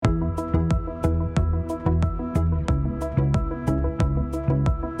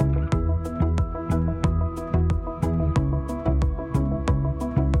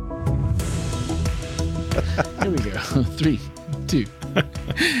3, 2.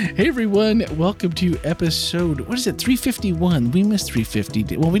 Hey everyone, welcome to episode, 351? We missed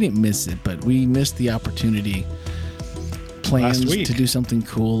 350. Well, we didn't miss it, but we missed the opportunity. Plans to do something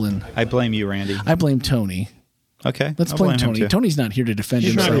cool, and I blame you, Randy. I blame Tony. Okay, let's blame Tony. Tony's not here to defend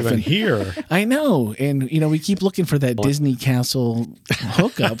himself. He's not even here. I know, and we keep looking for that Disney Castle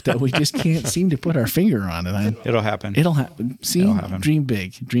hookup that we just can't seem to put our finger on. And it'll happen. It'll happen. See, it'll happen. Dream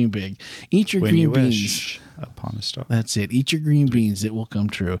big. Dream big. Eat your green beans. Upon a star. That's it. Eat your green beans. It will come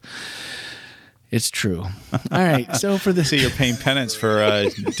true. It's true. All right. So for this, see, you're paying penance for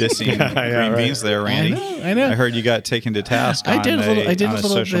dissing green beans there, Randy. I know. I heard you got taken to task on a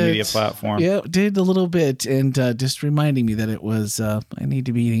social media platform. Yeah, did a little bit, and just reminding me that it was I need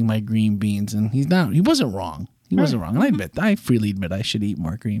to be eating my green beans, and he wasn't wrong. He wasn't wrong, and I freely admit I should eat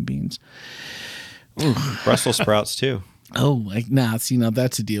more green beans. Brussels sprouts too. Oh, see, now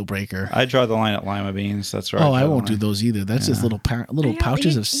that's a deal breaker. I draw the line at lima beans. That's right. Oh, I won't do those either. That's just little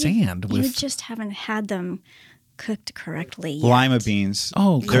pouches of sand. You just haven't had them cooked correctly yet. Lima beans.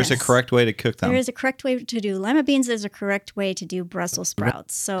 Oh, there's a correct way to cook them. There is a correct way to do lima beans. There's a correct way to do Brussels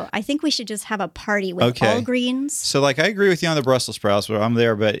sprouts. So I think we should just have a party with all greens. So, I agree with you on the Brussels sprouts, but I'm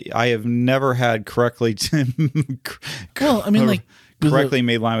there. But I have never had correctly. Correctly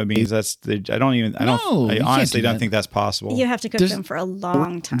made lima beans. I honestly don't think that's possible. You have to cook them for a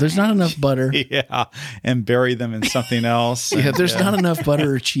long time. There's not enough butter. Yeah, and bury them in something else. There's not enough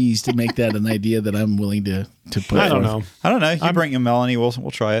butter or cheese to make that an idea that I'm willing to put. I don't know. You bring in Melanie.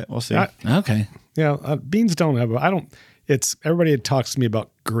 We'll try it. We'll see. Okay. Yeah, beans don't have. Everybody talks to me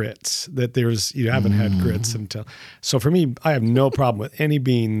about grits, that you haven't had grits until. So for me, I have no problem with any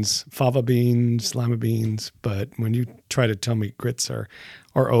beans, fava beans, lima beans. But when you try to tell me grits or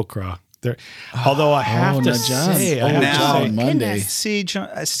okra, although I have to say, Monday. See, John,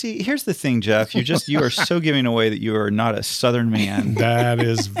 here's the thing, Jeff. You are so giving away that you are not a Southern man. That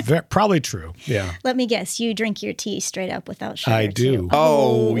is probably true. Yeah. Let me guess. You drink your tea straight up without sugar. I do. Too.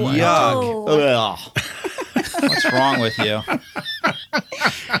 Oh, yuck. What's wrong with you?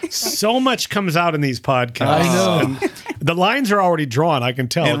 So much comes out in these podcasts. I know. And the lines are already drawn, I can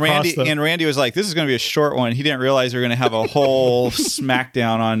tell. And Randy was like, this is going to be a short one. He didn't realize we were going to have a whole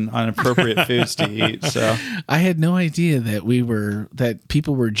smackdown on appropriate foods to eat. So I had no idea that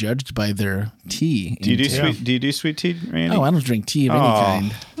people were judged by their tea. Do you do sweet tea, Randy? Oh, I don't drink tea of any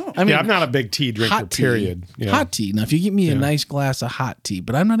kind. I mean, I'm not a big tea drinker, period. Yeah. Hot tea. Now, if you give me a nice glass of hot tea,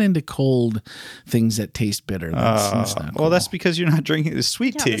 but I'm not into cold things that taste bitter. That's not cool. Well, that's because you're not drinking the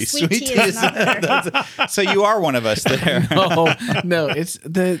sweet tea. The sweet tea is not so you are one of us there. No, it's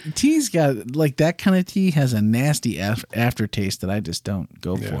the tea's got that kind of tea has a nasty aftertaste that I just don't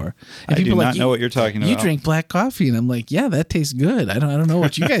go for. And I do not know what you're talking about. You drink black coffee, and I'm like, yeah, that tastes good. I don't know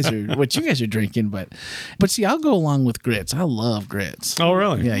what you guys are drinking, but see, I'll go along with grits. I love grits. Oh,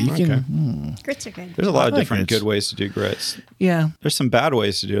 really? Yeah, you can. Grits are good. There's a lot of different good ways to do grits. Yeah, there's some bad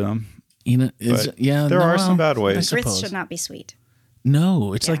ways to do them. There are some bad ways. Grits should not be sweet.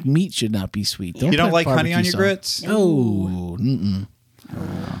 No, it's like meat should not be sweet. You don't like honey on your grits? No.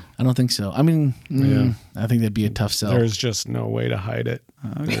 I don't think so. I mean, I think that'd be a tough sell. There's just no way to hide it.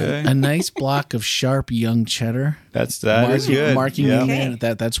 Okay. A nice block of sharp young cheddar. That is good. Marking in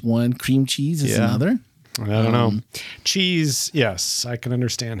there. That's one. Cream cheese is another. I don't know. Cheese, yes. I can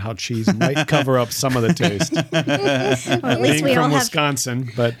understand how cheese might cover up some of the taste. Well, at least being from Wisconsin,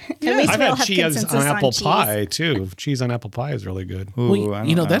 but I've had cheese on apple pie, too. Cheese on apple pie is really good. Ooh,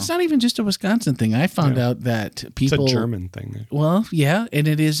 that's not even just a Wisconsin thing. I found out that people... It's a German thing. Well, yeah, and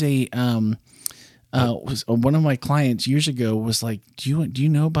it is a... one of my clients years ago was like, do you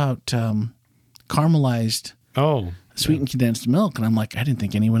know about caramelized... sweetened condensed milk? And I'm like, I didn't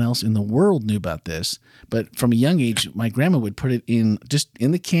think anyone else in the world knew about this. But from a young age, my grandma would put it in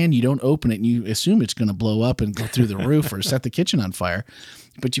the can. You don't open it and you assume it's going to blow up and go through the roof or set the kitchen on fire.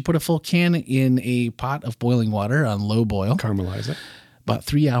 But you put a full can in a pot of boiling water on low boil. Caramelize it. About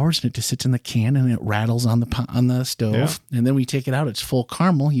 3 hours, and it just sits in the can and it rattles on the stove. Yeah. And then we take it out. It's full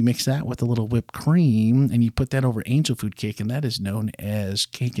caramel. You mix that with a little whipped cream, and you put that over angel food cake, and that is known as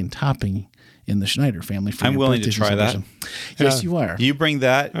cake and topping in the Schneider family. I'm willing to try that. Yes, you are. You bring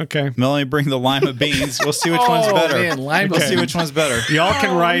that. Okay. Melanie, bring the lima beans. We'll see which one's better. Man, We'll see which one's better. Y'all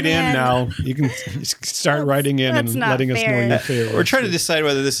can write in now. You can start writing in and letting us know your favorite. We're trying to decide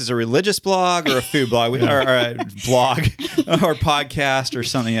whether this is a religious blog or a food blog, or a blog or podcast or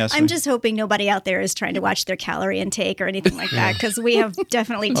something else. I'm just hoping nobody out there is trying to watch their calorie intake or anything like that, because we have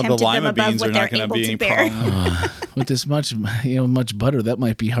definitely tempted them above what they're able to bear. With this much butter, that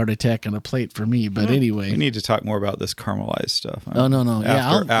might be heart attack on a plate late for me. But anyway, we need to talk more about this caramelized stuff. Oh no.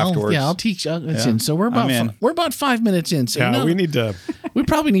 Afterwards. I'll teach. In. So we're about 5 minutes in. So yeah, we need to. We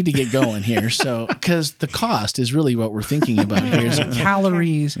probably need to get going here. So because the cost is really what we're thinking about here. So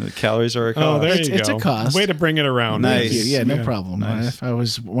calories. The calories are a cost. Oh, there you go. It's a cost. Way to bring it around. Nice. Yeah, no problem. Nice. I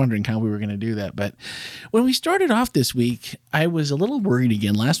was wondering how we were going to do that. But when we started off this week, I was a little worried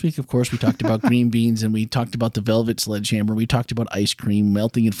again. Last week, of course, we talked about green beans and we talked about the velvet sledgehammer. We talked about ice cream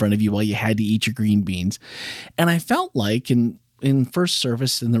melting in front of you while you had to eat your green beans. And I felt like in first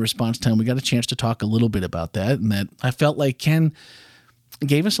service, in the response time, we got a chance to talk a little bit about that. And that I felt like Ken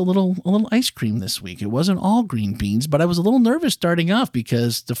gave us a little ice cream this week. It wasn't all green beans, but I was a little nervous starting off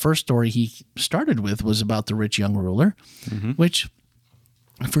because the first story he started with was about the rich young ruler, which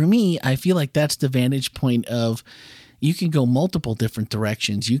for me, I feel like that's the vantage point of you can go multiple different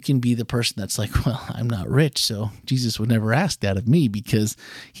directions. You can be the person that's like, well, I'm not rich, so Jesus would never ask that of me because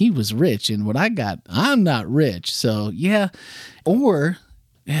he was rich, and what I got, I'm not rich. So yeah, or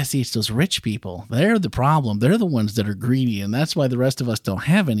yeah, see, it's those rich people. They're the problem. They're the ones that are greedy, and that's why the rest of us don't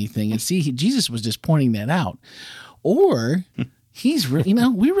have anything. And see, Jesus was just pointing that out. Or he's really,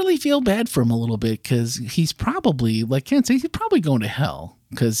 we really feel bad for him a little bit because he's probably, like Ken said, he's probably going to hell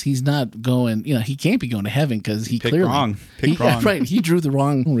because he's not going, he can't be going to heaven because he Picked clearly wrong. Yeah, right. He drew the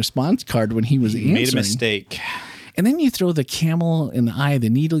wrong response card when he was answering. Made a mistake. And then you throw the camel in the eye of the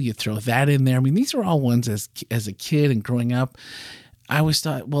needle. You throw that in there. I mean, these are all ones as a kid and growing up. I always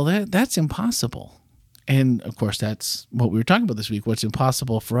thought, well, that's impossible. And of course, that's what we were talking about this week. What's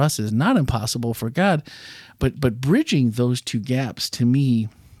impossible for us is not impossible for God. But bridging those two gaps to me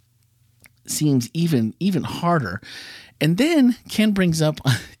seems even harder. And then Ken brings up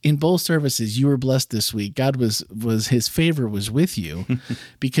in both services, you were blessed this week. God was his favor was with you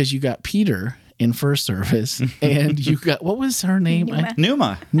because you got Peter in first service, and you got, what was her name?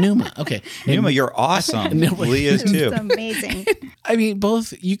 Numa. Okay. Numa, you're awesome. Leah is too. It's amazing. I mean,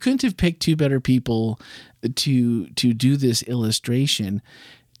 both, you couldn't have picked two better people to do this illustration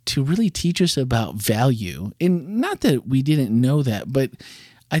to really teach us about value. And not that we didn't know that, but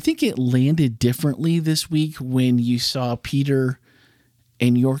I think it landed differently this week when you saw Peter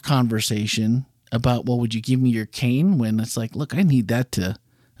in your conversation about, well, would you give me your cane? When it's like, look, I need that to,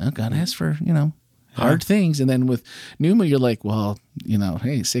 God asks for, hard things. And then with Numa, you're like, well,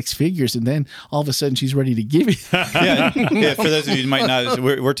 hey, 6 figures. And then all of a sudden she's ready to give you. Yeah. For those of you who might not,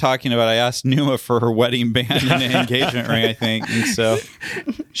 we're talking about, I asked Numa for her wedding band and an engagement ring, I think. And so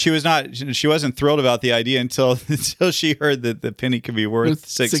she wasn't thrilled about the idea until she heard that the penny could be worth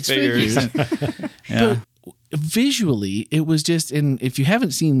six figures. Yeah. But visually, it was just, and if you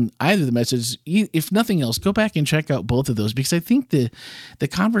haven't seen either of the messages, if nothing else, go back and check out both of those, because I think the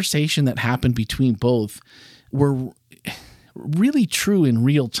conversation that happened between both were really true in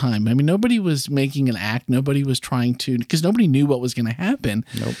real time. I mean, nobody was making an act. Nobody was trying to, because nobody knew what was going to happen.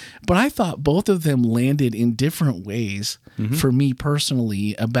 Nope. But I thought both of them landed in different ways for me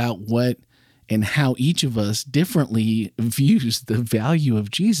personally about what and how each of us differently views the value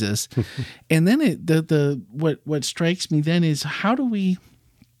of Jesus. And then what strikes me then is how do we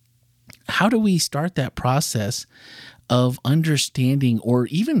start that process of understanding, or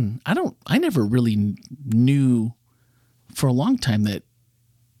even, I never really knew for a long time that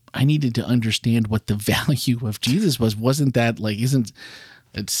I needed to understand what the value of Jesus was. Wasn't that like,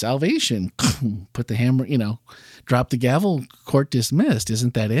 it's salvation? Put the hammer, drop the gavel, court dismissed.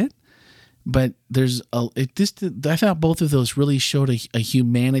 Isn't that it? But I thought both of those really showed a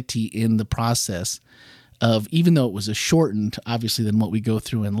humanity in the process of, even though it was a shortened, obviously, than what we go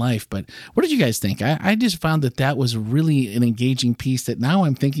through in life. But what did you guys think? I just found that was really an engaging piece that now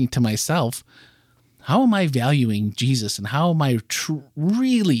I'm thinking to myself, how am I valuing Jesus, and how am I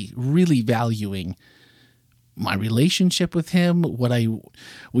really, really valuing my relationship with him?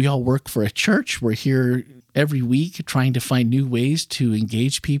 We all work for a church. We're here every week trying to find new ways to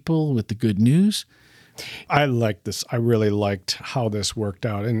engage people with the good news. I like this. I really liked how this worked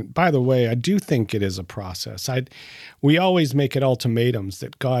out. And by the way, I do think it is a process. We always make it ultimatums,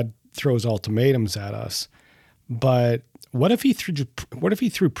 that God throws ultimatums at us. But what if he threw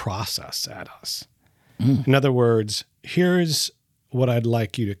process at us? In other words, here's what I'd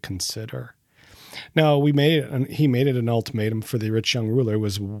like you to consider. Now, he made it an ultimatum for the rich young ruler. It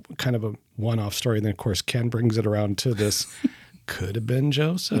was kind of a one-off story. And then, of course, Ken brings it around to this, could have been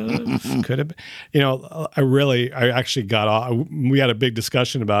Joseph, could have been. I actually got off. We had a big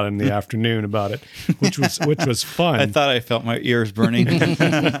discussion about it in the afternoon about it, which was fun. I thought I felt my ears burning.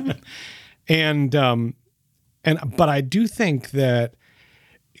 But I do think that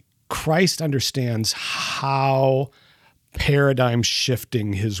Christ understands how paradigm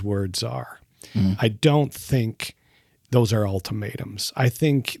shifting his words are. I don't think those are ultimatums. I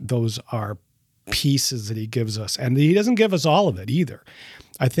think those are pieces that he gives us. And he doesn't give us all of it either.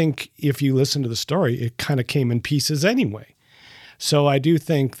 I think if you listen to the story, it kind of came in pieces anyway. So I do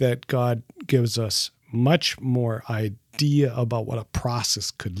think that God gives us much more idea about what a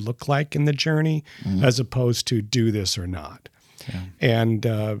process could look like in the journey, as opposed to do this or not. Yeah. And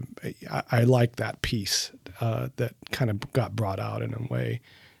I like that piece that kind of got brought out in a way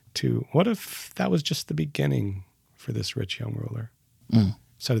to, what if that was just the beginning for this rich young ruler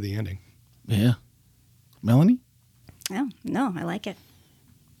instead of the ending? Yeah. Melanie? Oh, no, I like it.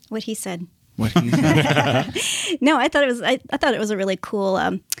 What he said. What he said. No, I thought it was a really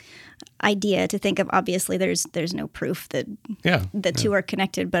cool idea to think of. Obviously, there's no proof that the two are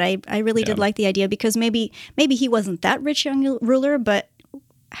connected, but I really did like the idea, because maybe he wasn't that rich young ruler, but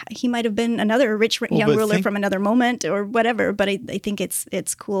he might have been another rich young ruler from another moment or whatever. But I think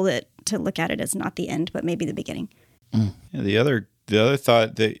it's cool to look at it as not the end, but maybe the beginning. Yeah, the other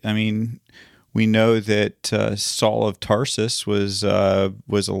thought that, I mean, we know that Saul of Tarsus was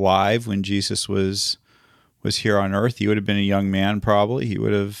alive when Jesus was here on earth. He would have been a young man, probably. He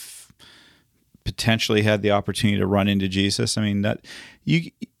would have potentially had the opportunity to run into Jesus. I mean, that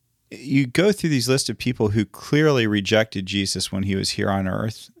you go through these lists of people who clearly rejected Jesus when he was here on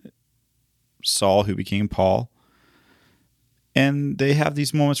earth. Saul, who became Paul, and they have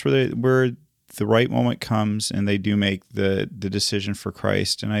these moments where the right moment comes and they do make the decision for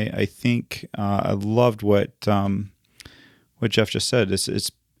Christ. And I think I loved what Jeff just said.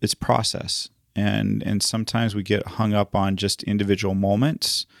 It's process, and sometimes we get hung up on just individual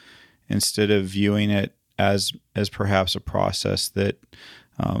moments instead of viewing it as perhaps a process that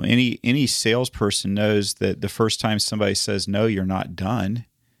any salesperson knows that the first time somebody says no, you're not done.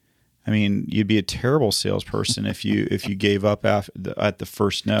 I mean, you'd be a terrible salesperson if you gave up at the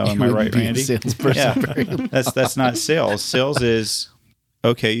first no. Am I right, Randy? Yeah, that's not sales. Sales is,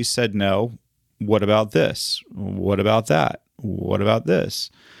 okay, you said no. What about this? What about that? What about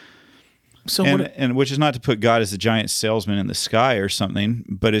this? So, and which is not to put God as a giant salesman in the sky or something,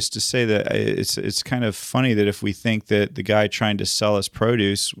 but it's to say that it's kind of funny that if we think that the guy trying to sell us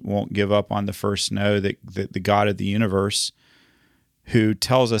produce won't give up on the first no, that the God of the universe, who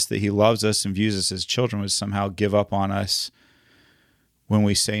tells us that he loves us and views us as children, would somehow give up on us when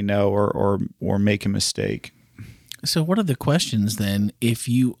we say no or make a mistake. So what are the questions then if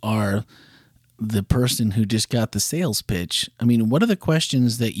you are the person who just got the sales pitch? I mean, what are the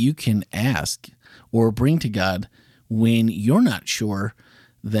questions that you can ask or bring to God when you're not sure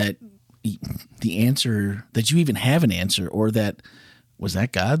that the answer, that you even have an answer, or that, was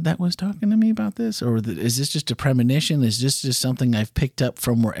that God that was talking to me about this? Or is this just a premonition? Is this just something I've picked up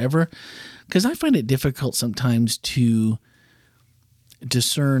from wherever? Because I find it difficult sometimes to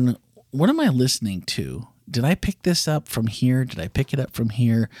discern, what am I listening to? Did I pick this up from here? Did I pick it up from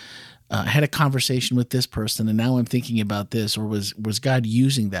here? I had a conversation with this person, and now I'm thinking about this. Or was God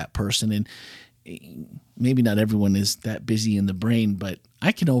using that person? And maybe not everyone is that busy in the brain, but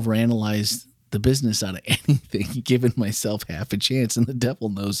I can overanalyze the business out of anything, giving myself half a chance, and the devil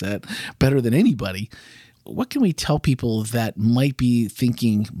knows that better than anybody. What can we tell people that might be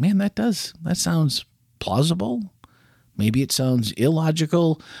thinking, man, that sounds plausible? Maybe it sounds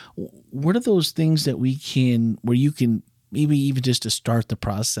illogical. What are those things that where you can maybe even just to start the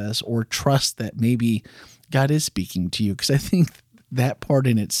process, or trust that maybe God is speaking to you? Because I think that part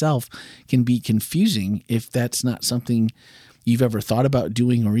in itself can be confusing if that's not something you've ever thought about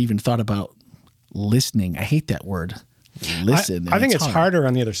doing, or even thought about listening. I hate that word. Listen. I think it's harder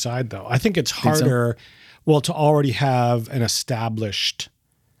on the other side, though. I think it's harder, to already have an established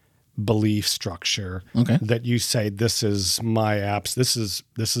belief structure that you say, this is my apps. This is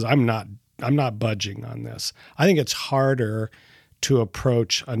I'm not budging on this. I think it's harder to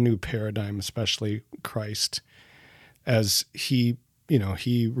approach a new paradigm, especially Christ, as he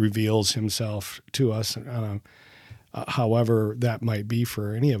reveals himself to us, however that might be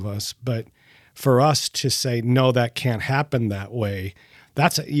for any of us. But for us to say, no, that can't happen that way,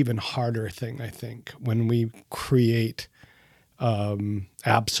 that's an even harder thing, I think, when we create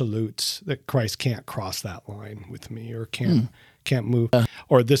absolutes that Christ can't cross that line with me, or can't move,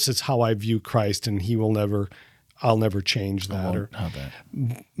 or this is how I view Christ, and I'll never change that.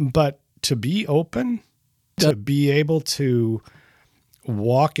 But to be open, to be able to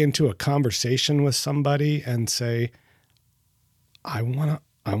walk into a conversation with somebody and say, I want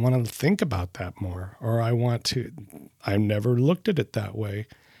to think about that more, or I never looked at it that way.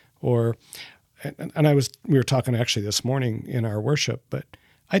 And we were talking actually this morning in our worship, but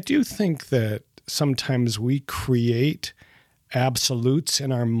I do think that sometimes we create absolutes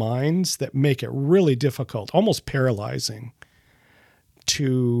in our minds that make it really difficult, almost paralyzing,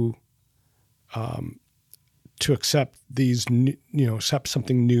 to accept these, accept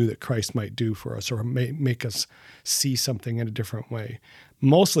something new that Christ might do for us, or make us see something in a different way.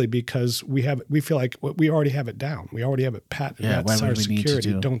 Mostly because we feel like we already have it down. We already have it pat. Yeah, that's our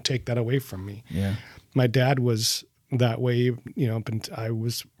security. Don't take that away from me. Yeah. My dad was that way, and I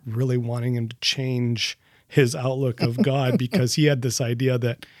was really wanting him to change his outlook of God because he had this idea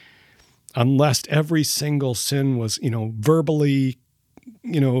that unless every single sin was, verbally,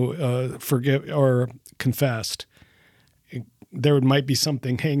 forgive or confessed, there might be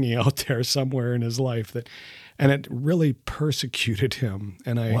something hanging out there somewhere in his life and it really persecuted him.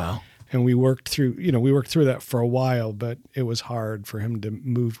 And and we worked through that for a while, but it was hard for him to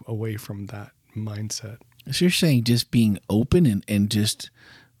move away from that mindset. So you're saying just being open and just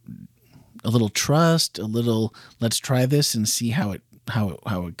a little trust, a little, let's try this and see how it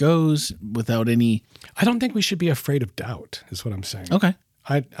goes without any. I don't think we should be afraid of doubt, is what I'm saying. Okay.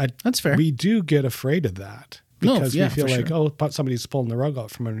 That's fair. We do get afraid of that because we feel like, somebody's pulling the rug out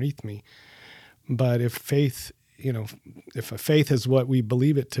from underneath me. But if faith, if a faith is what we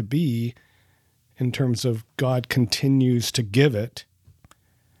believe it to be in terms of God continues to give it,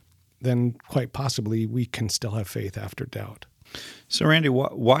 then quite possibly we can still have faith after doubt. So, Randy,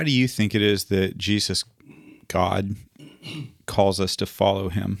 why do you think it is that Jesus, God, calls us to follow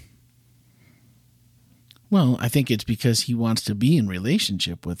him? Well, I think it's because he wants to be in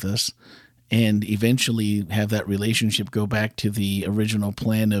relationship with us and eventually have that relationship go back to the original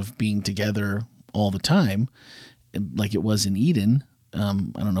plan of being together all the time, like it was in Eden. I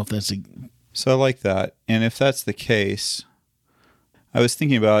don't know if that's So I like that. And if that's the case, I was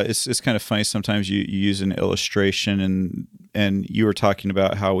thinking about it's kind of funny sometimes you use an illustration and you were talking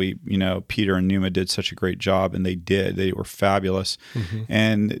about how Peter and Numa did such a great job, and they were fabulous. Mm-hmm.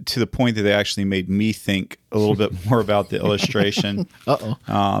 And to the point that they actually made me think a little bit more about the illustration.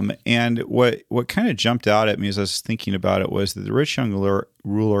 And what kind of jumped out at me as I was thinking about it was that the rich young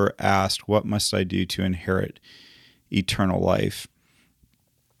ruler asked, "What must I do to inherit eternal life?"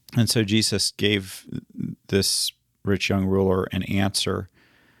 And so Jesus gave this rich young ruler an answer.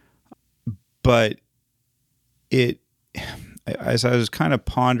 But as I was kind of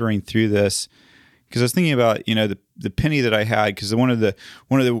pondering through this, because I was thinking about, the penny that I had, because one of the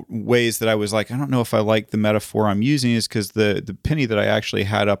ways that I was like, I don't know if I like the metaphor I'm using is because the penny that I actually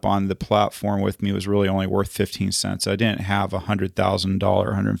had up on the platform with me was really only worth 15 cents. I didn't have $100,000,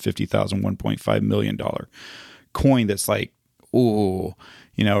 $150,000, $1.5 million coin that's like, ooh,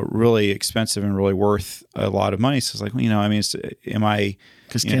 really expensive and really worth a lot of money. So it's like, am I?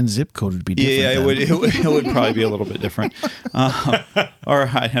 Because Ken's zip code would be different. Yeah, it would probably be a little bit different. Or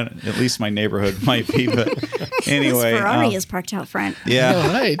at least my neighborhood might be. But anyway. This Ferrari is parked out front.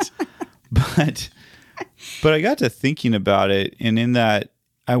 Yeah. Right. But I got to thinking about it. And in that,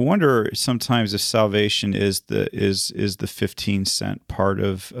 I wonder sometimes if salvation is the 15 cent part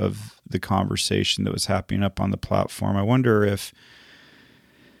of the conversation that was happening up on the platform. I wonder if,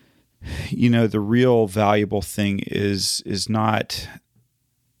 the real valuable thing is not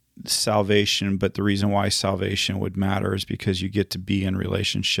salvation, but the reason why salvation would matter is because you get to be in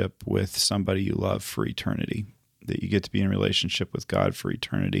relationship with somebody you love for eternity, that you get to be in relationship with God for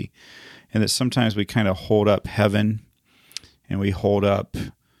eternity. And that sometimes we kind of hold up heaven and we hold up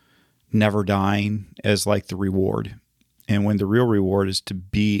never dying as like the reward. And when the real reward is to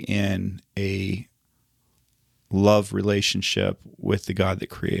be in a love relationship with the God that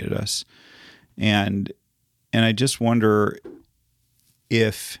created us. And I just wonder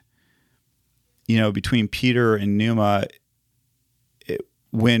if, between Peter and Numa,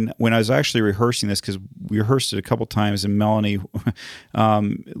 when I was actually rehearsing this, because we rehearsed it a couple times, and Melanie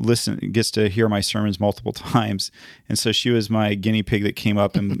gets to hear my sermons multiple times, and so she was my guinea pig that came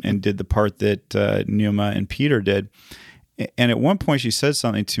up and did the part that Numa and Peter did. And at one point she said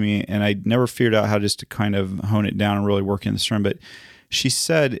something to me, and I never figured out how just to kind of hone it down and really work in the sermon. But she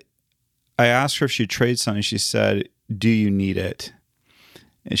said, I asked her if she'd trade something. She said, "Do you need it?"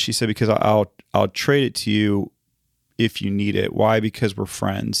 And she said, "Because I'll trade it to you if you need it." Why? Because we're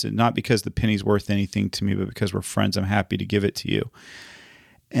friends, and not because the penny's worth anything to me, but because we're friends. I'm happy to give it to you.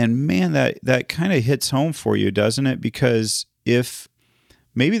 And man, that kind of hits home for you, doesn't it? Because if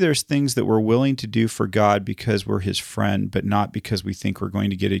maybe there's things that we're willing to do for God because we're his friend, but not because we think we're going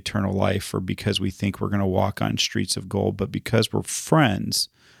to get eternal life or because we think we're going to walk on streets of gold, but because we're friends,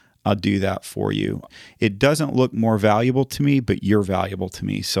 I'll do that for you. It doesn't look more valuable to me, but you're valuable to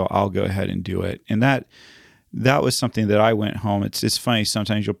me, so I'll go ahead and do it. And that was something that I went home. It's funny.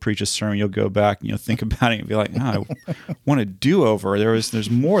 Sometimes you'll preach a sermon, you'll go back and you'll think about it and be like, I want a do-over. There's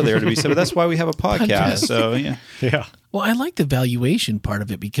more there to be said, but that's why we have a podcast. So yeah. Well, I like the valuation part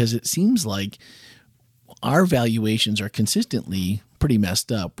of it because it seems like our valuations are consistently pretty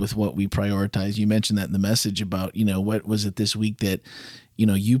messed up with what we prioritize. You mentioned that in the message about, what was it this week that,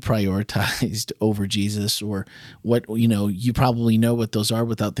 you prioritized over Jesus, or what, you probably know what those are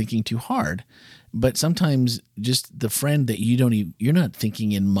without thinking too hard. But sometimes just the friend that you're not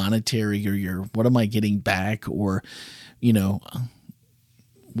thinking in monetary or what am I getting back, or,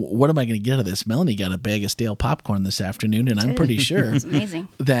 what am I going to get out of this? Melanie got a bag of stale popcorn this afternoon, and I'm pretty sure amazing.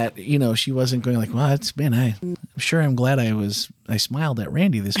 that, she wasn't going like, well, I'm sure I'm glad I smiled at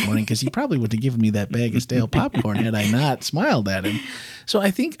Randy this morning, because he probably would have given me that bag of stale popcorn had I not smiled at him. So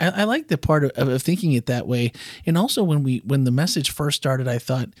I think I like the part of thinking it that way. And also when the message first started, I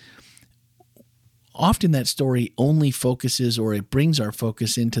thought, often that story only focuses, or it brings our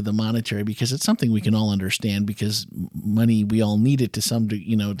focus into the monetary, because it's something we can all understand, because money, we all need it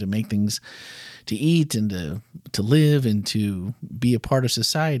to make things, to eat and to live and to be a part of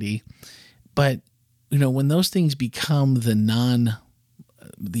society. But, when those things become the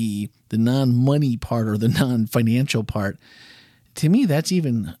non-money part, or the non-financial part, to me,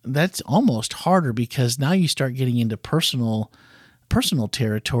 that's almost harder, because now you start getting into personal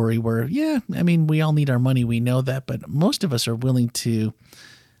territory where, we all need our money. We know that, but most of us are willing to,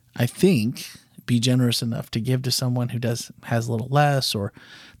 I think, be generous enough to give to someone who has a little less, or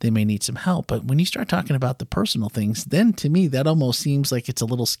they may need some help. But when you start talking about the personal things, then to me, that almost seems like it's a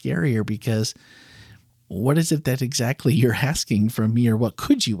little scarier, because what is it that exactly you're asking from me, or what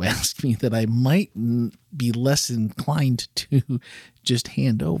could you ask me that I might be less inclined to just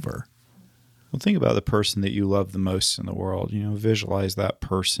hand over? Well, think about the person that you love the most in the world. Visualize that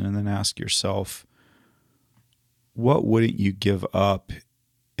person, and then ask yourself, what wouldn't you give up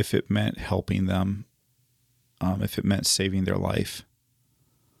if it meant helping them, if it meant saving their life,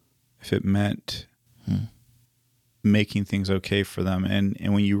 if it meant making things okay for them?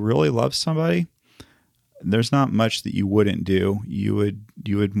 And when you really love somebody, there's not much that you wouldn't do. You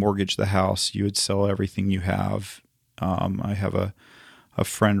would mortgage the house. You would sell everything you have. I have a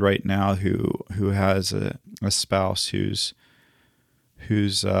friend right now who has a spouse who's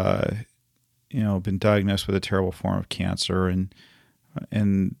been diagnosed with a terrible form of cancer,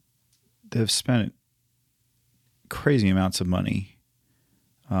 and they've spent crazy amounts of money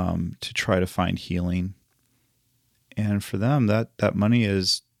to try to find healing. And for them, that money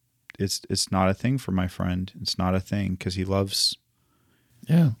it's not a thing for my friend. It's not a thing, because he loves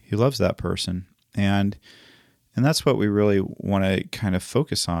that person. And that's what we really want to kind of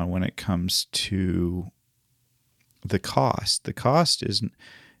focus on when it comes to the cost. The cost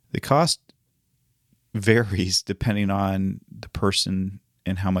varies depending on the person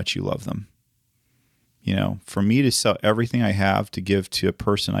and how much you love them. For me to sell everything I have to give to a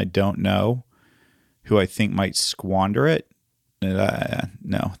person I don't know, who I think might squander it,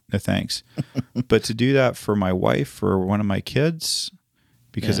 no thanks. But to do that for my wife or one of my kids,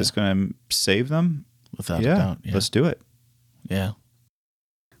 because it's going to save them, without a doubt, let's do it. Yeah.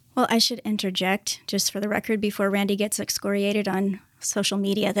 Well, I should interject, just for the record, before Randy gets excoriated on social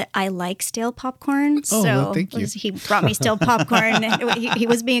media, that I like stale popcorn. Oh, well, thank you. He brought me stale popcorn. he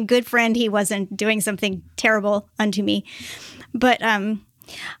was being a good friend. He wasn't doing something terrible unto me. But, So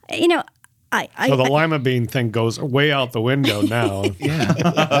the lima bean thing goes way out the window now. Yeah,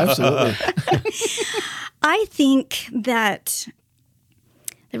 absolutely. I think that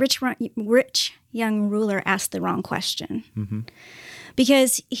the rich young ruler asked the wrong question. Mm-hmm.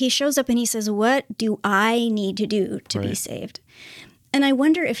 Because he shows up and he says, what do I need to do to be saved? And I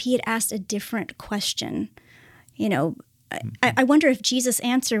wonder if he had asked a different question. I wonder if Jesus'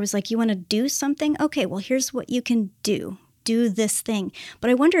 answer was like, you want to do something? Okay, well, here's what you can do. Do this thing. But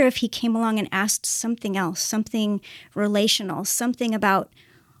I wonder if he came along and asked something else, something relational, something about,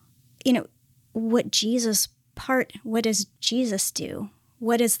 what does Jesus do?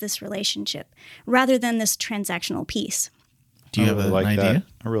 What is this relationship? Rather than this transactional piece. Do you have an idea?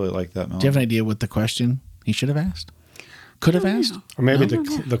 I really like that, Mel. Do you have an idea what the question he should have asked? Could have asked? Or maybe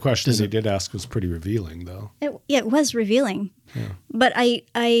the question he did ask was pretty revealing, though. It was revealing. Yeah. But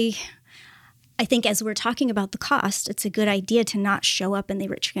I think as we're talking about the cost, it's a good idea to not show up in the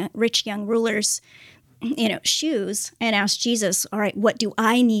rich young ruler's shoes and ask Jesus, all right, what do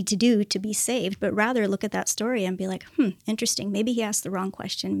I need to do to be saved? But rather look at that story and be like, interesting. Maybe he asked the wrong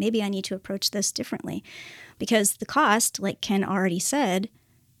question. Maybe I need to approach this differently. Because the cost, like Ken already said,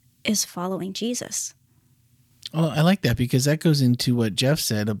 is following Jesus. Well, I like that because that goes into what Jeff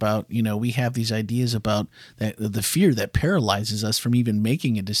said about, we have these ideas about that, the fear that paralyzes us from even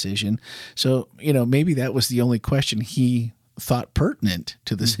making a decision. So, maybe that was the only question he thought pertinent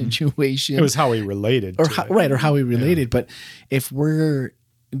to the situation. It was how he related or how he related. Yeah. But if we're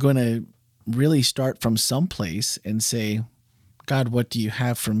going to really start from someplace and say, God, what do you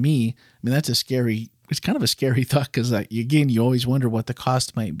have for me? I mean, it's kind of a scary thought because, again, you always wonder what the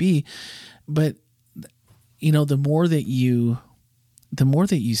cost might be. But the more that you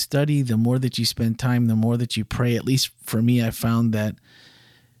study, the more that you spend time, the more that you pray. At least for me, I found that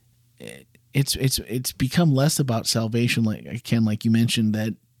it's become less about salvation. Like you mentioned,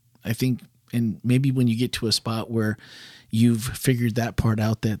 that I think, and maybe when you get to a spot where you've figured that part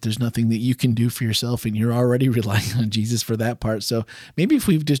out, that there's nothing that you can do for yourself, and you're already relying on Jesus for that part. So maybe if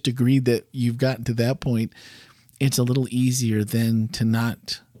we've just agreed that you've gotten to that point, it's a little easier then to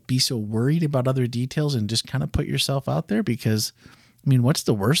not be so worried about other details and just kind of put yourself out there, because what's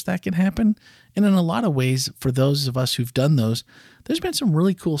the worst that can happen? And in a lot of ways, for those of us who've done those, there's been some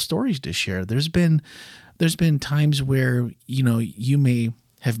really cool stories to share. There's been times where, you may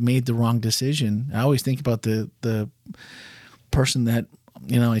have made the wrong decision. I always think about the person that,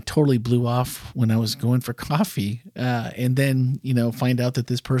 I totally blew off when I was going for coffee, and then, find out that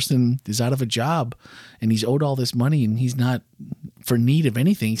this person is out of a job and he's owed all this money and he's not for need of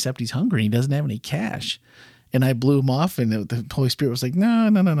anything except he's hungry. And he doesn't have any cash. And I blew him off, and the Holy Spirit was like,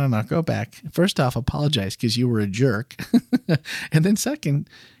 no, go back. First off, apologize because you were a jerk. And then second,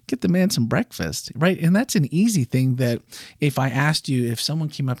 get the man some breakfast, right? And that's an easy thing that if I asked you, if someone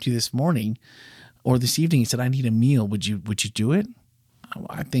came up to you this morning or this evening and said, I need a meal, would you do it?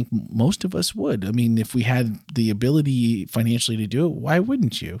 I think most of us would. If we had the ability financially to do it, why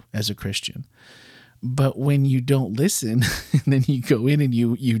wouldn't you as a Christian? But when you don't listen and then you go in and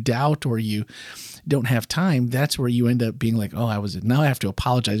you doubt or you don't have time, that's where you end up being like, now I have to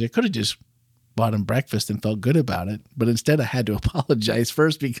apologize. I could have just bought him breakfast and felt good about it. But instead I had to apologize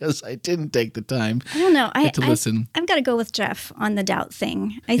first because I didn't take the time I don't know. to listen. I've got to go with Jeff on the doubt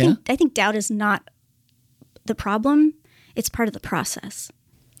thing. I think doubt is not the problem. It's part of the process.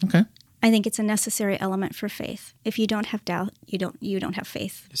 Okay. I think it's a necessary element for faith. If you don't have doubt, you don't have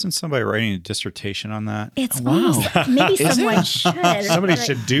faith. Isn't somebody writing a dissertation on that? It's almost, maybe someone should. Somebody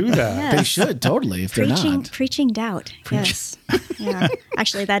should do that. Yes. They should, totally, if they're not. Preaching doubt. Yes. Yeah.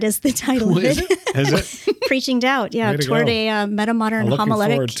 Actually, that is the title of it. Is it? Preaching doubt. Yeah. Toward a metamodern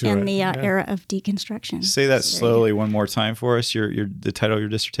homiletic in the it. era of deconstruction. Say that slowly one more time for us. The title of your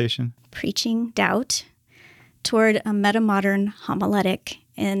dissertation? Preaching doubt toward a metamodern homiletic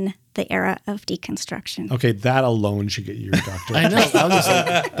in the era of deconstruction. Okay, that alone should get you your doctorate. I know. I was just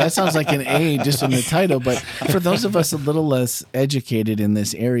like, that sounds like an A just in the title. But for those of us a little less educated in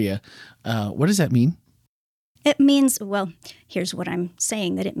this area, what does that mean? It means, well, here's what I'm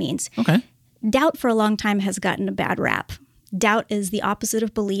saying that it means. Okay. Doubt for a long time has gotten a bad rap. Doubt is the opposite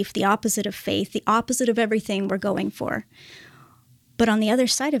of belief, the opposite of faith, the opposite of everything we're going for. But on the other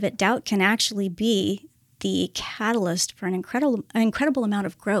side of it, doubt can actually be the catalyst for an incredible amount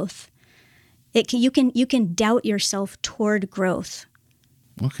of growth. You can doubt yourself toward growth.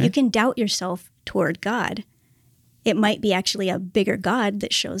 Okay. You can doubt yourself toward God. It might be actually a bigger God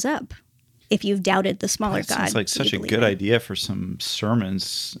that shows up if you've doubted the smaller God. Sounds like such a good idea for some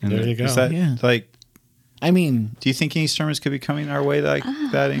sermons. There you go. Is that do you think any sermons could be coming our way like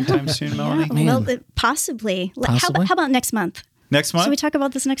that anytime soon, Melanie? Well, possibly. How about next month? Next month? Should we talk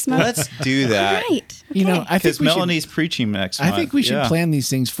about this next month? Let's do that. All right. Okay. I think Melanie's preaching next month. I think we should plan these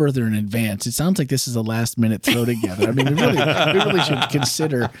things further in advance. It sounds like this is a last minute throw together. We really should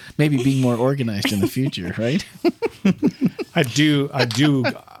consider maybe being more organized in the future, right? I do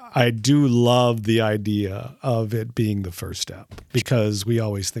love the idea of it being the first step, because we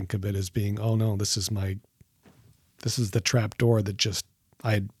always think of it as being, oh no, this is the trap door that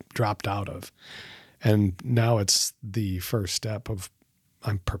I dropped out of. And now it's the first step of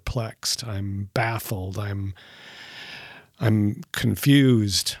I'm perplexed, I'm baffled, I'm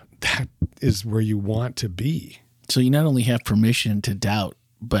confused. That is where you want to be. So you not only have permission to doubt,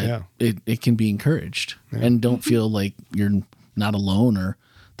 but it can be encouraged. Yeah. And don't feel like you're not alone or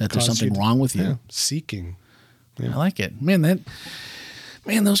that there's something wrong with you. Yeah. Seeking. Yeah. I like it. Man,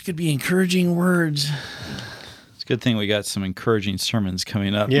 those could be encouraging words. It's a good thing we got some encouraging sermons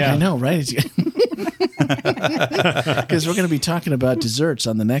coming up. Yeah, I know, right? Because we're going to be talking about desserts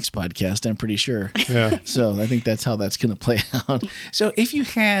on the next podcast, I'm pretty sure. Yeah. So I think that's how that's going to play out. So if you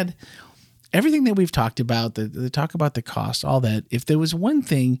had everything that we've talked about, the talk about the cost, all that, if there was one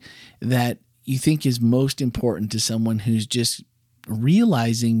thing that you think is most important to someone who's just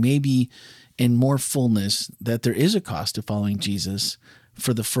realizing maybe in more fullness that there is a cost to following Jesus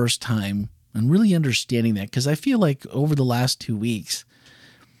for the first time, and really understanding that. Because I feel like over the last 2 weeks,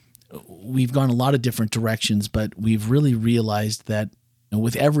 we've gone a lot of different directions, but we've really realized that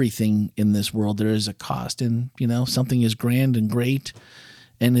with everything in this world, there is a cost. And, something as grand and great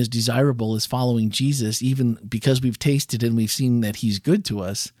and as desirable as following Jesus, even because we've tasted and we've seen that he's good to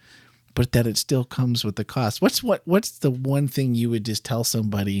us, but that it still comes with the cost. What's the one thing you would just tell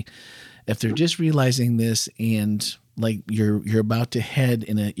somebody if they're just realizing this, and like you're about to head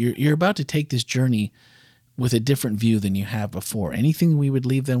you're about to take this journey with a different view than you have before? Anything we would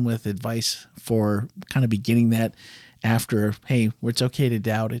leave them with advice for kind of beginning that after, hey, it's okay to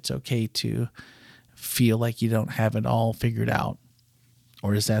doubt, it's okay to feel like you don't have it all figured out?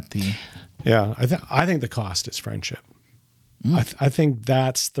 Or is that the... Yeah, I think the cost is friendship. I think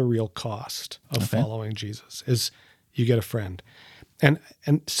that's the real cost of following Jesus, is you get a friend. And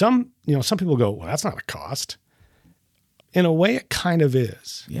some people go, well, that's not a cost. In a way, it kind of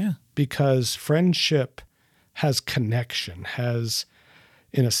is. Yeah. Because friendship has connection, has,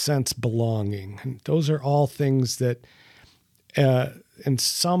 in a sense, belonging. And those are all things that, in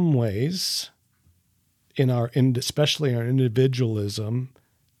some ways, especially our individualism,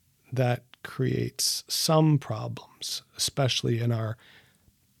 that creates some problems, especially in our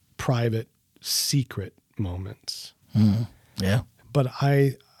private, secret moments. Yeah. But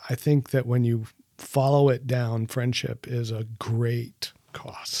I think that when you follow it down, friendship is a great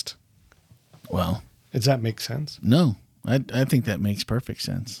cost. Well, does that make sense? No, I think that makes perfect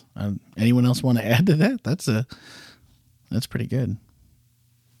sense. Anyone else want to add to that? That's pretty good.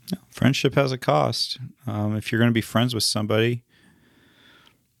 Friendship has a cost. If you're going to be friends with somebody,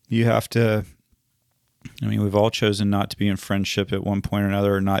 you have to, we've all chosen not to be in friendship at one point or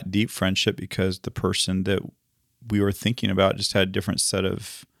another, or not deep friendship, because the person that we were thinking about just had a different set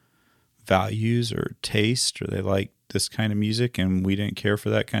of values or taste, or they like this kind of music and we didn't care for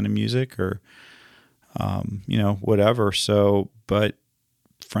that kind of music, or, whatever. So, but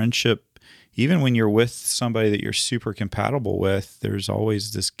friendship, even when you're with somebody that you're super compatible with, there's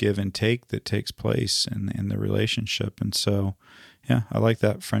always this give and take that takes place in the relationship. And so, yeah, I like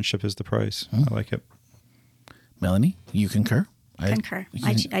that. Friendship is the price. I like it. Melanie, you concur? Concur.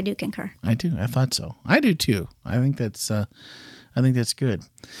 I do concur. I do. I thought so. I do too. I think that's good.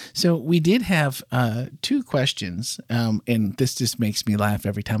 So we did have 2 questions, and this just makes me laugh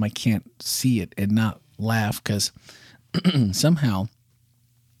every time. I can't see it and not laugh, because somehow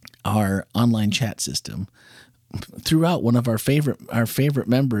our online chat system threw out one of our favorite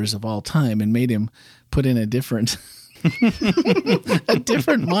members of all time and made him put in a different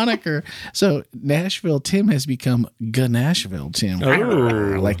moniker. So Nashville Tim has become Nashville Tim.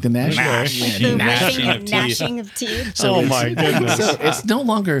 Oh, like the Nashville. Gnashing of teeth. So my goodness. So it's no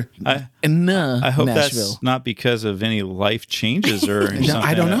longer I hope Nashville. that's not because of any life changes or something. No,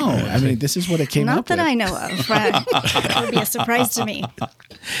 I don't know. This is what it came Not up that with. I know of. It would be a surprise to me.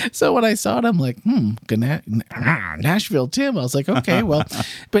 So when I saw it, I'm like, Nashville Tim. I was like, okay, well,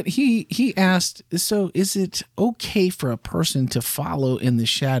 but he asked, so is it okay for a person to follow in the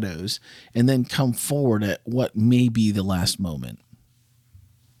shadows and then come forward at what may be the last moment?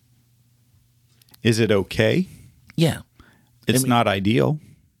 Is it okay? Yeah. It's not ideal,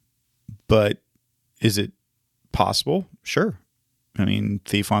 but is it possible? Sure.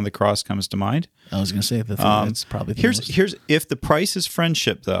 Thief on the Cross comes to mind. I was going to say that's probably the here's if the price is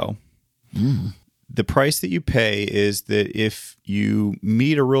friendship, though. The price that you pay is that if you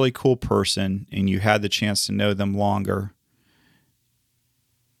meet a really cool person and you had the chance to know them longer,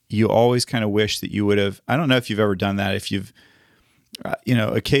 you always kind of wish that you would have. I don't know if you've ever done that. If you've,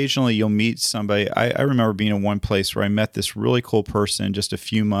 occasionally you'll meet somebody. I remember being in one place where I met this really cool person just a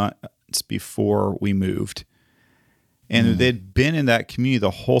few months before we moved. And they'd been in that community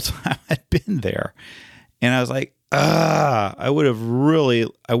the whole time I'd been there. And I was like, I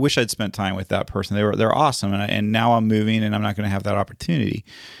wish I'd spent time with that person. They're awesome. And now I'm moving and I'm not going to have that opportunity.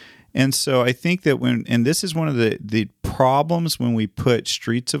 And so I think that and this is one of the problems when we put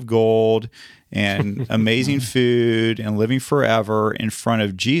streets of gold and amazing food and living forever in front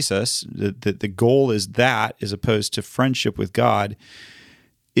of Jesus, that the goal is that, as opposed to friendship with God,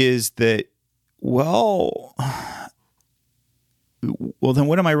 is that, well, then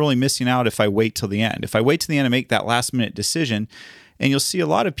what am I really missing out if I wait till the end? If I wait till the end and make that last minute decision, and you'll see a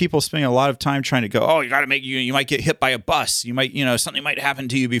lot of people spending a lot of time trying to go, oh, you got to make, you might get hit by a bus. You might, something might happen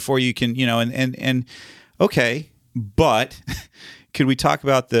to you before you can, and okay, but could we talk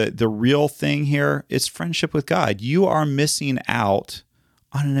about the real thing here? It's friendship with God. You are missing out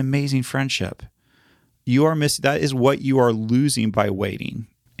on an amazing friendship. you are missing. That is what you are losing by waiting.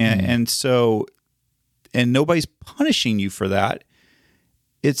 And so nobody's punishing you for that.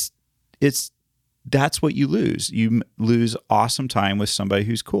 That's what you lose. You lose awesome time with somebody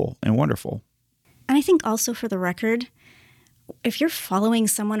who's cool and wonderful. And I think also, for the record, if you're following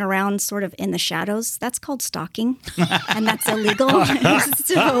someone around sort of in the shadows, that's called stalking, and that's illegal.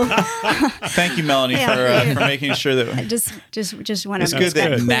 So, thank you, Melanie, for making sure that I just want to. It's good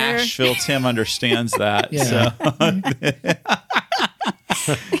that Nashville Tim understands that. Yeah. So.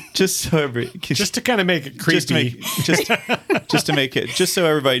 just to kind of make it creepy, just so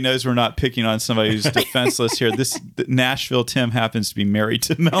everybody knows we're not picking on somebody who's defenseless here. Nashville Tim happens to be married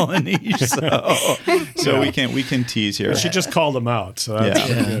to Melanie, so we can tease here. She just called him out, so that's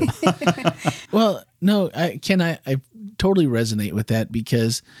good. Well, no, I totally resonate with that,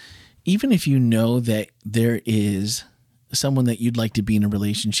 because even if you know that there is someone that you'd like to be in a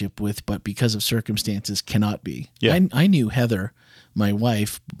relationship with, but because of circumstances cannot be. Yeah. I knew Heather, my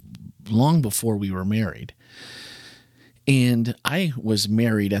wife, long before we were married. And I was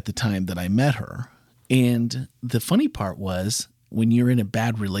married at the time that I met her. And the funny part was, when you're in a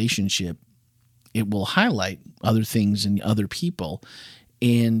bad relationship, it will highlight other things and other people.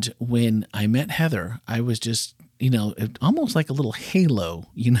 And when I met Heather, I was just, almost like a little halo,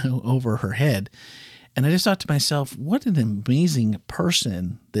 over her head. And I just thought to myself, what an amazing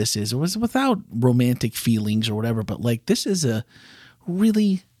person this is. It was without romantic feelings or whatever, but like, this is a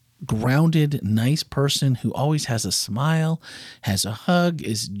really grounded, nice person who always has a smile, has a hug,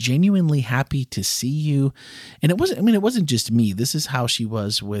 is genuinely happy to see you. And it wasn't just me. This is how she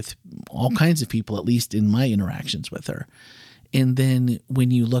was with all kinds of people, at least in my interactions with her. And then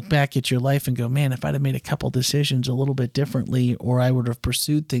when you look back at your life and go, man, if I'd have made a couple decisions a little bit differently, or I would have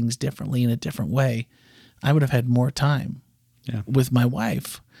pursued things differently in a different way, I would have had more time with my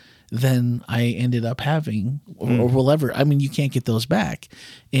wife than I ended up having or will ever. I mean, you can't get those back.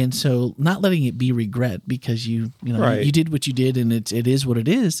 And so not letting it be regret, because you did what you did, and it is what it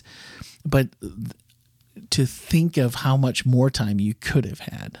is. But to think of how much more time you could have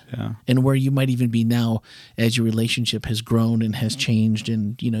had, and where you might even be now as your relationship has grown and has changed,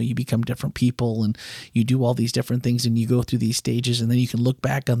 and you become different people, and you do all these different things, and you go through these stages, and then you can look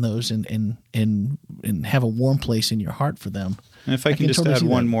back on those and have a warm place in your heart for them. And if I can just totally add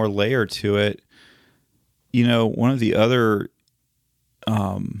one more layer to it, one of the other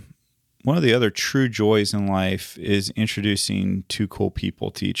true joys in life is introducing two cool people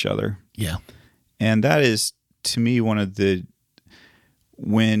to each other. Yeah. And that is, to me, one of I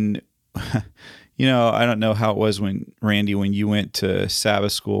don't know how it was when you went to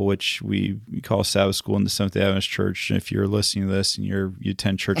Sabbath school, which we call Sabbath school in the Seventh-day Adventist Church. And if you're listening to this and you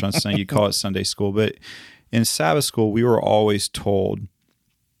attend church on Sunday, you call it Sunday school. But in Sabbath school, we were always told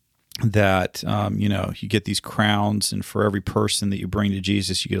that, you get these crowns, and for every person that you bring to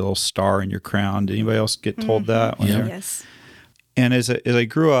Jesus, you get a little star in your crown. Did anybody else get told that? Yes. And as I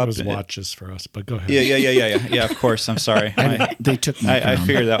grew up, it was watches for us, but go ahead. Yeah. Of course, I'm sorry. They took my crown. I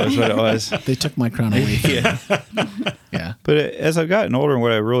figured that was what it was. They took my crown away. Yeah. But as I've gotten older,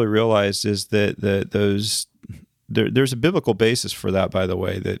 what I really realized is that there's a biblical basis for that, by the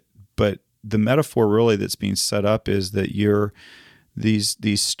way. But the metaphor really that's being set up is that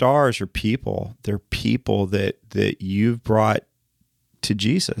these stars are people. They're people that you've brought to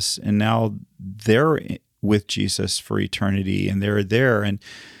Jesus, and now they're with Jesus for eternity, and they're there, and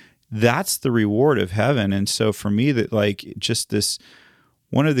that's the reward of heaven. And so for me, that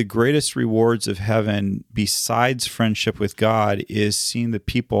one of the greatest rewards of heaven, besides friendship with God, is seeing the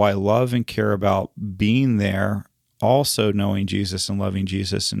people I love and care about being there, also knowing Jesus and loving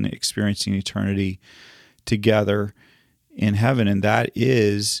Jesus and experiencing eternity together in heaven. And that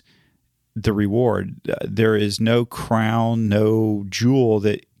is the reward. There is no crown, no jewel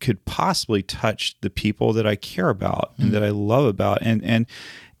that could possibly touch the people that I care about and that I love about. And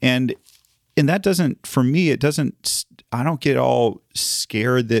that doesn't, for me, it doesn't, I don't get all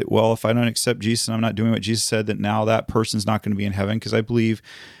scared that, well, if I don't accept Jesus and I'm not doing what Jesus said, that now that person's not going to be in heaven, because I believe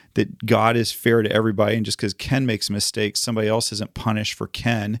that God is fair to everybody. And just because Ken makes mistakes, somebody else isn't punished for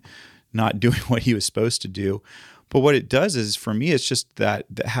Ken not doing what he was supposed to do. But what it does is, for me, it's just that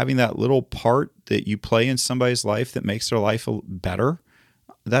having that little part that you play in somebody's life that makes their life better.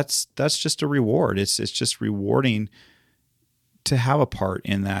 That's just a reward. It's just rewarding to have a part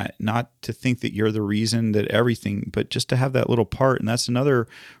in that, not to think that you're the reason that everything, but just to have that little part. And that's another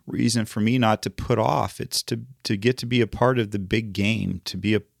reason for me not to put off. It's to get to be a part of the big game,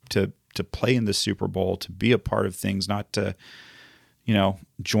 to play in the Super Bowl, to be a part of things, not to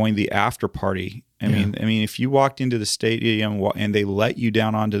join the after party. I mean, if you walked into the stadium and they let you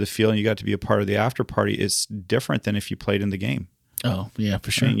down onto the field and you got to be a part of the after party, it's different than if you played in the game. Oh, yeah,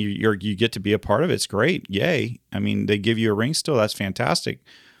 for sure. I mean, you get to be a part of it. It's great. Yay. I mean, they give you a ring still. That's fantastic.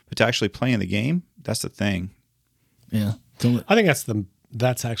 But to actually play in the game, that's the thing. Yeah. I think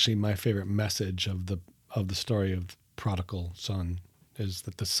that's actually my favorite message of the story of prodigal son, is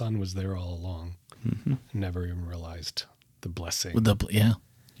that the son was there all along, never even realized the blessing. Yeah.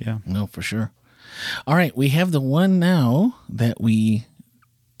 No, for sure. All right, we have the one now that we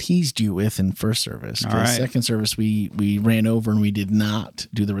teased you with in first service. All right. Second service, we ran over and we did not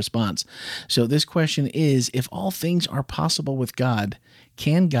do the response. So this question is, if all things are possible with God,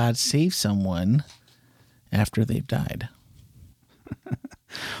 can God save someone after they've died?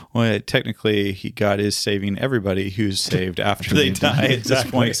 Well, technically, God is saving everybody who's saved after they die at this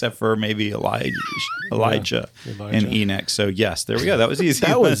point, except for maybe Elijah and Enoch. So, yes, there we go. That was easy.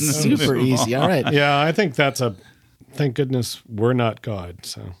 That was super easy. All right. Yeah, I think thank goodness we're not God.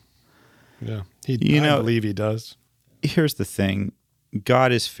 So, yeah, I believe he does. Here's the thing.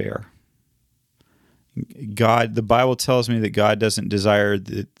 God is fair. The Bible tells me that God doesn't desire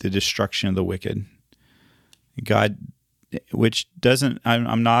the destruction of the wicked. Which doesn't,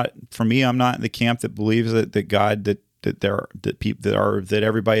 I'm not in the camp that believes that God, that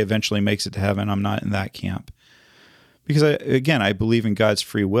everybody eventually makes it to heaven. I'm not in that camp, because I believe in God's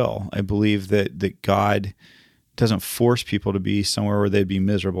free will. I believe that God doesn't force people to be somewhere where they'd be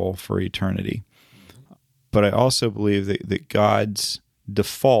miserable for eternity. But I also believe that God's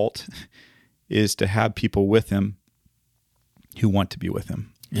default is to have people with him who want to be with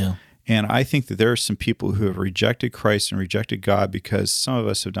him. Yeah. And I think that there are some people who have rejected Christ and rejected God because some of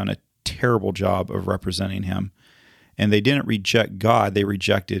us have done a terrible job of representing him. And they didn't reject God, they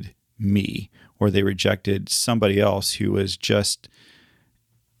rejected me, or they rejected somebody else who was just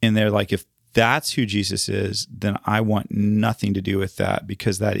in there like, if that's who Jesus is, then I want nothing to do with that,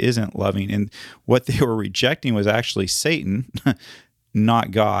 because that isn't loving. And what they were rejecting was actually Satan,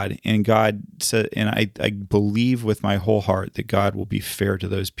 not God. And God said, and I believe with my whole heart that God will be fair to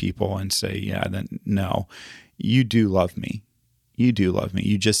those people and say, yeah, then no, you do love me. You do love me.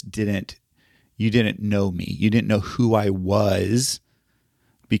 You just didn't know me. You didn't know who I was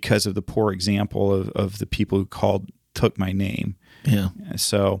because of the poor example of the people who took my name. Yeah.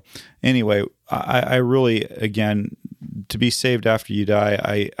 So anyway, I really, again, to be saved after you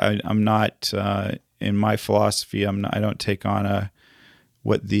die, I'm not, in my philosophy, I don't take on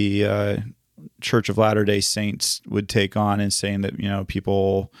what the Church of Latter-day Saints would take on, and saying that,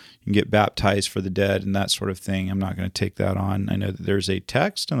 people can get baptized for the dead and that sort of thing. I'm not going to take that on. I know that there's a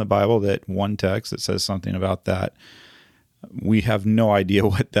text in the Bible, one text that says something about that. We have no idea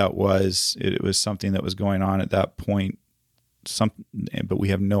what that was. It was something that was going on at that point, but we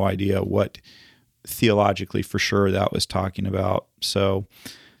have no idea what theologically for sure that was talking about. So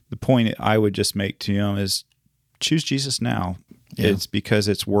the point I would just make to you is choose Jesus now. Yeah. It's because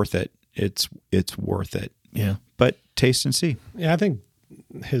it's worth it. It's worth it. Yeah. But taste and see. Yeah, I think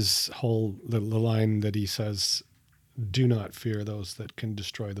his the line that he says, do not fear those that can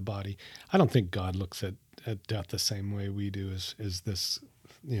destroy the body. I don't think God looks at death the same way we do, as this,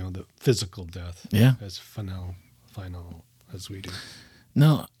 the physical death, as final as we do.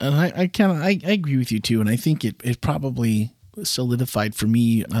 No, and I agree with you too, and I think it probably solidified for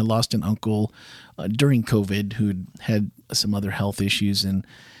me. I lost an uncle during COVID who'd had some other health issues, and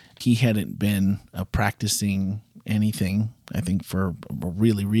he hadn't been practicing anything, I think, for a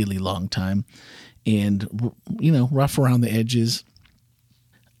really, really long time, and rough around the edges.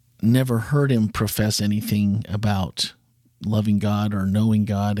 Never heard him profess anything about loving God or knowing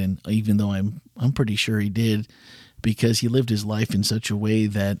God, and even though I'm pretty sure he did, because he lived his life in such a way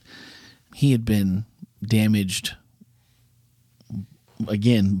that he had been damaged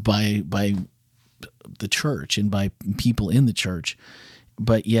again by the church and by people in the church,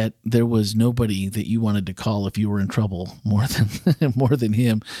 but yet there was nobody that you wanted to call if you were in trouble more than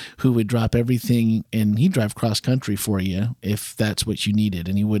him, who would drop everything, and he'd drive cross country for you if that's what you needed,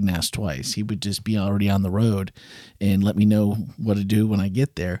 and he wouldn't ask twice. He would just be already on the road and let me know what to do when I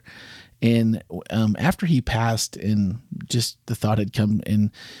get there. And after he passed, and just the thought had come, and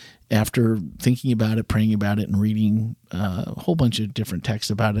after thinking about it, praying about it, and reading a whole bunch of different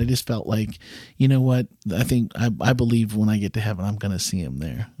texts about it, I just felt like, you know what? I believe when I get to heaven, I'm going to see him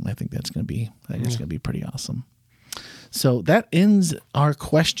there, and I think that's going to be pretty awesome. So that ends our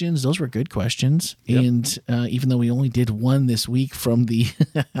questions. Those were good questions. Yep. And even though we only did one this week from the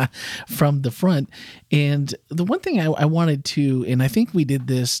from the front, and the one thing I wanted to, and I think we did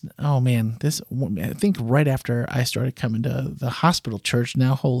this, I think right after I started coming to the hospital church,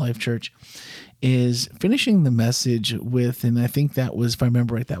 now Whole Life Church, is finishing the message with, and I think that was, if I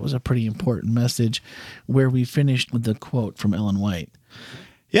remember right, that was a pretty important message, where we finished with the quote from Ellen White.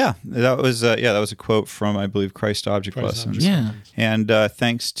 Yeah, that was a quote from, I believe, Christ Object Lessons. Yeah, and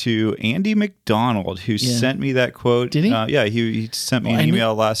thanks to Andy McDonald who sent me that quote. Did he? He sent me an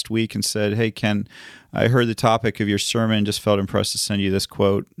email last week and said, "Hey Ken, I heard the topic of your sermon. Just felt impressed to send you this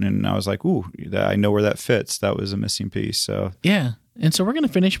quote." And I was like, "Ooh, I know where that fits. That was a missing piece." So yeah. And so we're going to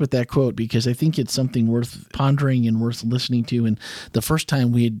finish with that quote because I think it's something worth pondering and worth listening to. And the first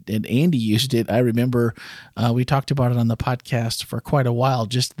time Andy used it, I remember we talked about it on the podcast for quite a while,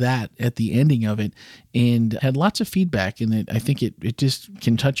 just that at the ending of it, and had lots of feedback. And I think it just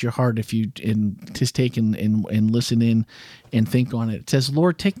can touch your heart if you just take and listen in and think on it. It says,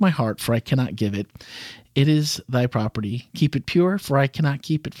 "Lord, take my heart, for I cannot give it. It is thy property. Keep it pure, for I cannot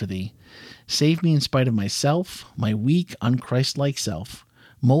keep it for thee. Save me in spite of myself, my weak, unchristlike self.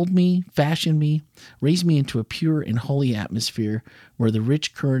 Mold me, fashion me, raise me into a pure and holy atmosphere where the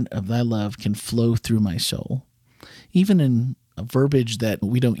rich current of thy love can flow through my soul." Even in a verbiage that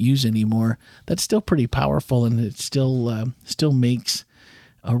we don't use anymore, that's still pretty powerful, and it still makes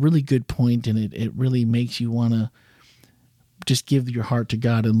a really good point, and it really makes you want to just give your heart to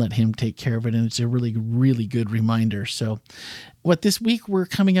God and let him take care of it. And it's a really, really good reminder. So this week we're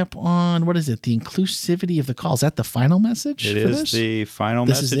coming up on, what is it? The inclusivity of the call. Is that the final message? It is the final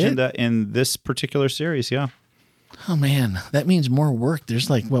message in this particular series. Yeah. Oh man, that means more work. There's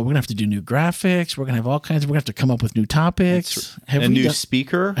we're going to have to do new graphics. We're going to have all kinds we're going to have to come up with new topics. A new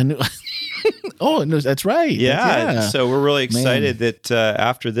speaker. Oh, no, that's right. Yeah. So we're really excited that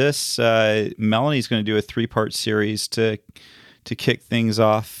after this, Melanie's going to do a 3-part series to kick things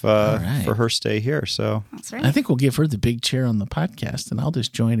off for her stay here. So that's right. I think we'll give her the big chair on the podcast, and I'll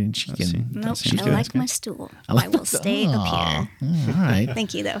just join and she can. Nope, I like my stool. I will stay up here. All right.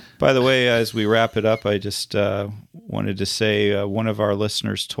 Thank you, though. By the way, as we wrap it up, I just wanted to say one of our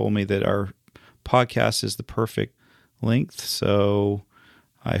listeners told me that our podcast is the perfect length. So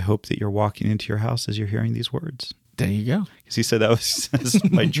I hope that you're walking into your house as you're hearing these words. There you go. Because he said that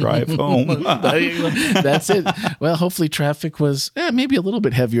was my drive home. That's it. Well, hopefully traffic was maybe a little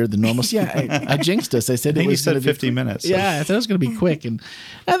bit heavier than normal. So yeah, I jinxed us. I said it was 50 minutes. So. Yeah, I thought it was going to be quick. And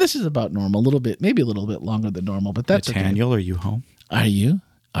this is about normal. Maybe a little bit longer than normal, but that's Nathaniel, okay. Are you home? Are you,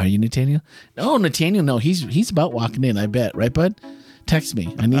 Nathaniel? Oh, Nathaniel, no, he's about walking in, I bet. Right, bud? Text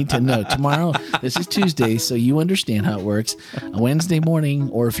me. I need to know. Tomorrow, this is Tuesday, so you understand how it works. A Wednesday morning,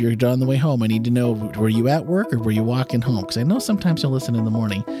 or if you're on the way home, I need to know, were you at work or were you walking home? Because I know sometimes you'll listen in the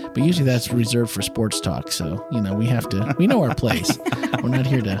morning, but usually that's reserved for sports talk. So, we know our place. We're not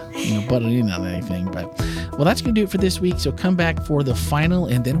here to, butt in on anything. But, well, that's going to do it for this week. So come back for the final,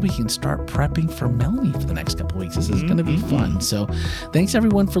 and then we can start prepping for Melanie for the next couple of weeks. This is going to be fun. So thanks,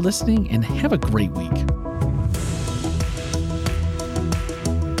 everyone, for listening, and have a great week.